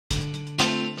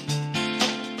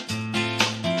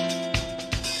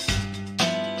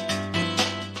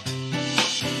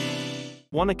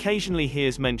One occasionally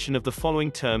hears mention of the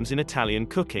following terms in Italian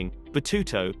cooking: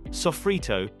 battuto,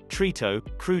 soffritto, trito,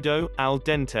 crudo, al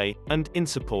dente, and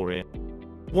insapore.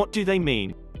 What do they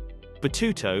mean?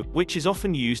 Battuto, which is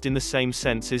often used in the same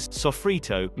sense as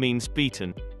soffritto, means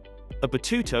beaten. A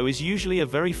battuto is usually a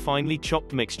very finely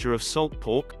chopped mixture of salt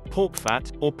pork, pork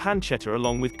fat, or pancetta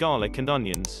along with garlic and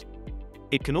onions.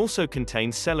 It can also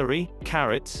contain celery,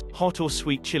 carrots, hot or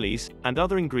sweet chilies, and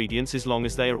other ingredients as long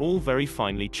as they are all very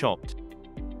finely chopped.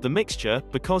 The mixture,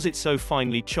 because it's so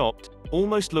finely chopped,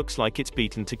 almost looks like it's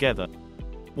beaten together.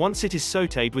 Once it is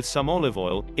sautéed with some olive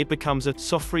oil, it becomes a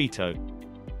soffritto.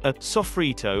 A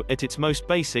soffritto, at its most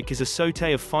basic, is a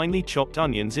sauté of finely chopped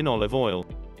onions in olive oil.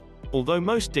 Although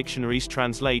most dictionaries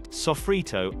translate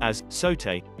soffritto as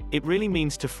sauté, it really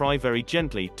means to fry very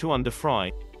gently, to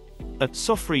under-fry. A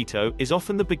soffritto is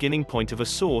often the beginning point of a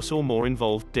sauce or more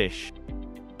involved dish.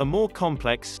 A more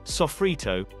complex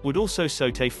soffritto would also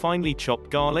sauté finely chopped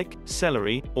garlic,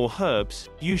 celery, or herbs,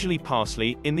 usually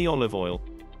parsley, in the olive oil.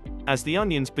 As the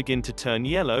onions begin to turn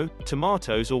yellow,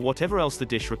 tomatoes or whatever else the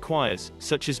dish requires,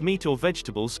 such as meat or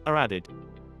vegetables, are added.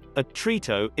 A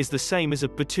trito is the same as a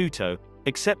battuto,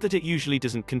 except that it usually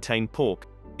doesn't contain pork.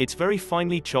 It's very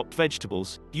finely chopped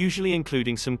vegetables, usually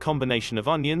including some combination of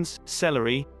onions,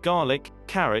 celery, garlic,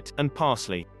 carrot, and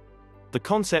parsley. The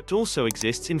concept also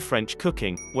exists in French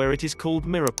cooking, where it is called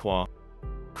mirepoix.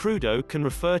 Crudo can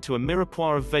refer to a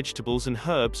mirepoix of vegetables and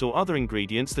herbs or other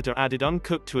ingredients that are added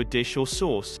uncooked to a dish or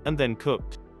sauce, and then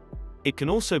cooked. It can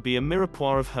also be a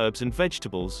mirepoix of herbs and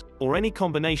vegetables, or any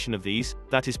combination of these,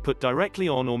 that is put directly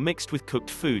on or mixed with cooked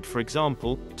food, for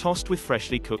example, tossed with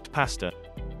freshly cooked pasta.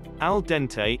 Al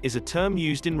dente is a term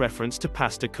used in reference to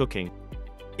pasta cooking.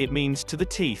 It means to the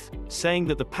teeth, saying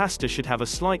that the pasta should have a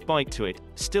slight bite to it,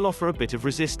 still offer a bit of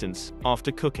resistance, after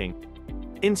cooking.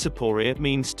 Insapore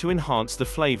means to enhance the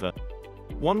flavor.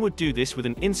 One would do this with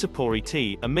an insapore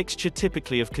tea, a mixture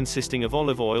typically consisting of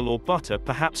olive oil or butter,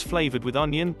 perhaps flavored with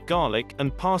onion, garlic,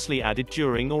 and parsley added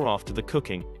during or after the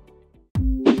cooking.